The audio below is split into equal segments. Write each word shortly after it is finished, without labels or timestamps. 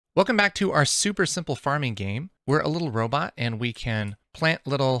Welcome back to our super simple farming game. We're a little robot and we can plant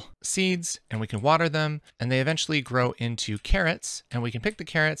little seeds and we can water them and they eventually grow into carrots and we can pick the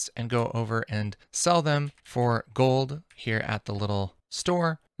carrots and go over and sell them for gold here at the little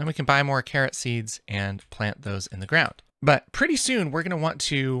store. Then we can buy more carrot seeds and plant those in the ground. But pretty soon we're going to want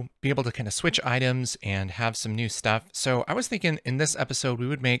to be able to kind of switch items and have some new stuff. So I was thinking in this episode we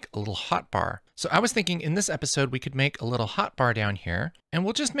would make a little hotbar. So I was thinking in this episode we could make a little hotbar down here and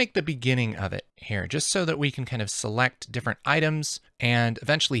we'll just make the beginning of it here just so that we can kind of select different items and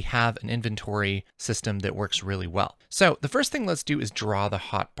eventually have an inventory system that works really well. So the first thing let's do is draw the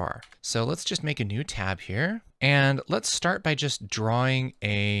hotbar. So let's just make a new tab here and let's start by just drawing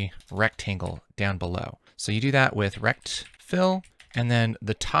a rectangle down below. So you do that with rect fill, and then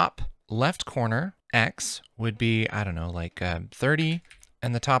the top left corner X would be, I don't know, like 30,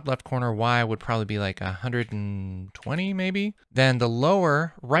 and the top left corner Y would probably be like 120 maybe. Then the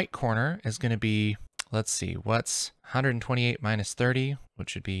lower right corner is going to be, let's see, what's 128 minus 30,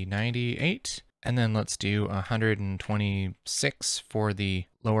 which would be 98. And then let's do 126 for the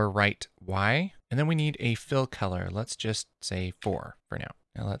lower right Y. And then we need a fill color. Let's just say 4 for now.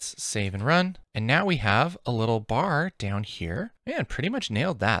 Now let's save and run. And now we have a little bar down here. Man, pretty much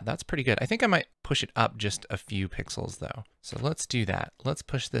nailed that. That's pretty good. I think I might push it up just a few pixels though. So let's do that. Let's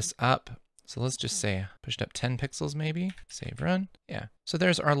push this up. So let's just say push it up 10 pixels maybe. Save, run. Yeah. So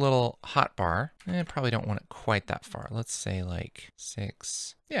there's our little hot bar. Probably don't want it quite that far. Let's say like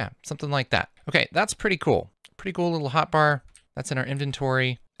 6. Yeah, something like that. Okay, that's pretty cool. Pretty cool little hot bar. That's in our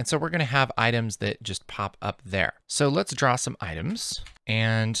inventory. And so we're going to have items that just pop up there. So let's draw some items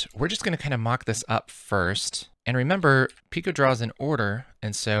and we're just going to kind of mock this up first. And remember, Pico draws in order.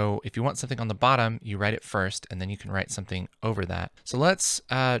 And so if you want something on the bottom, you write it first and then you can write something over that. So let's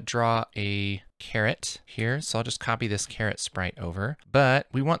draw a carrot here. So I'll just copy this carrot sprite over, but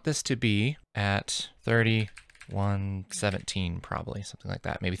we want this to be at 3117 probably, something like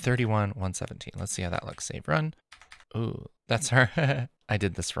that. Maybe 31,117. Let's see how that looks. Save, run. Ooh, that's our, I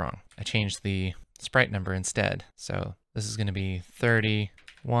did this wrong. I changed the sprite number instead. So this is going to be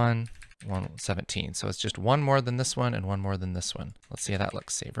 31,117. So it's just one more than this one and one more than this one. Let's see how that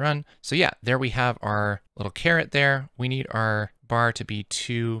looks. Save, run. So yeah, there we have our little carrot there. We need our bar to be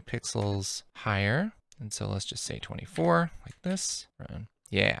 2 pixels higher. And so let's just say 24 like this. Run.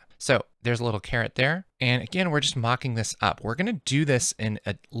 Yeah. So there's a little carrot there. And again, we're just mocking this up. We're going to do this in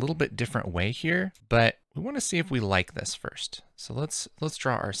a little bit different way here, but we want to see if we like this first. So let's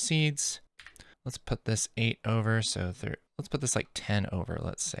draw our seeds. Let's put this 8 over. So let's put this like 10 over,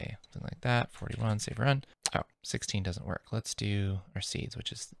 let's say something like that. 41, save, run. Oh, 16 doesn't work. Let's do our seeds,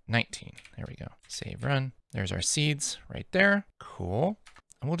 which is 19. There we go. Save, run. There's our seeds right there. Cool.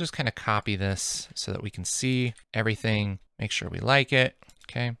 And we'll just kind of copy this so that we can see everything, make sure we like it.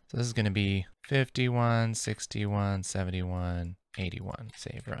 Okay, so this is going to be 51, 61, 71, 81.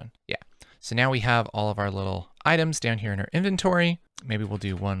 Save, run. Yeah. So now we have all of our little items down here in our inventory. Maybe we'll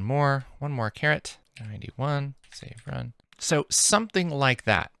do one more carrot. 91. Save, run. So something like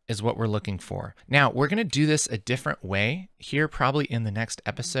that is what we're looking for. Now we're going to do this a different way here. Probably in the next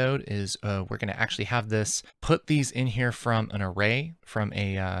episode is we're going to actually have this, put these in here from an array, from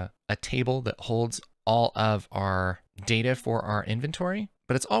a table that holds all of our data for our inventory.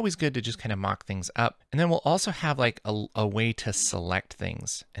 But it's always good to just kind of mock things up. And then we'll also have like a way to select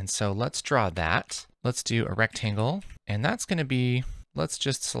things. And so let's draw that. Let's do a rectangle. And that's going to be, let's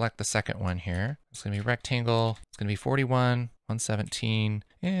just select the second one here. It's going to be rectangle. It's going to be 41, 117.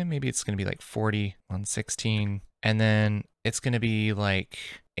 And maybe it's going to be like 40, 116. And then it's going to be like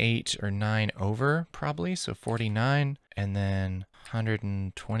 8 or 9 over probably. So 49. And then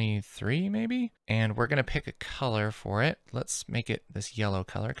 123 maybe. And we're going to pick a color for it. Let's make it this yellow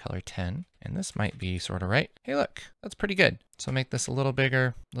color, color 10. And this might be sort of right. Hey, look, that's pretty good. So make this a little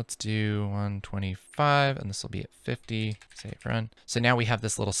bigger. Let's do 125 and this will be at 50. Save, run. So now we have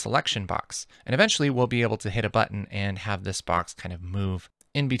this little selection box and eventually we'll be able to hit a button and have this box kind of move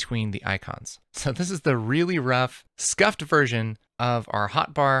in between the icons. So this is the really rough, scuffed version of our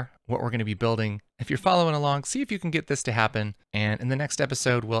hotbar, what we're going to be building. If you're following along, see if you can get this to happen. And in the next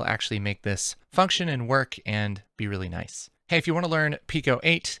episode, we'll actually make this function and work and be really nice. Hey, if you want to learn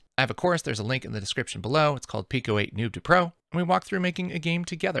Pico-8, I have a course. There's a link in the description below. It's called Pico-8 Noob to Pro. And we walk through making a game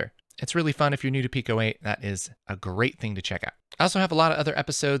together. It's really fun. If you're new to Pico-8, that is a great thing to check out. I also have a lot of other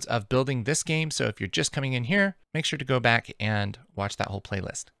episodes of building this game. So if you're just coming in here, make sure to go back and watch that whole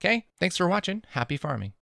playlist. Okay, thanks for watching. Happy farming.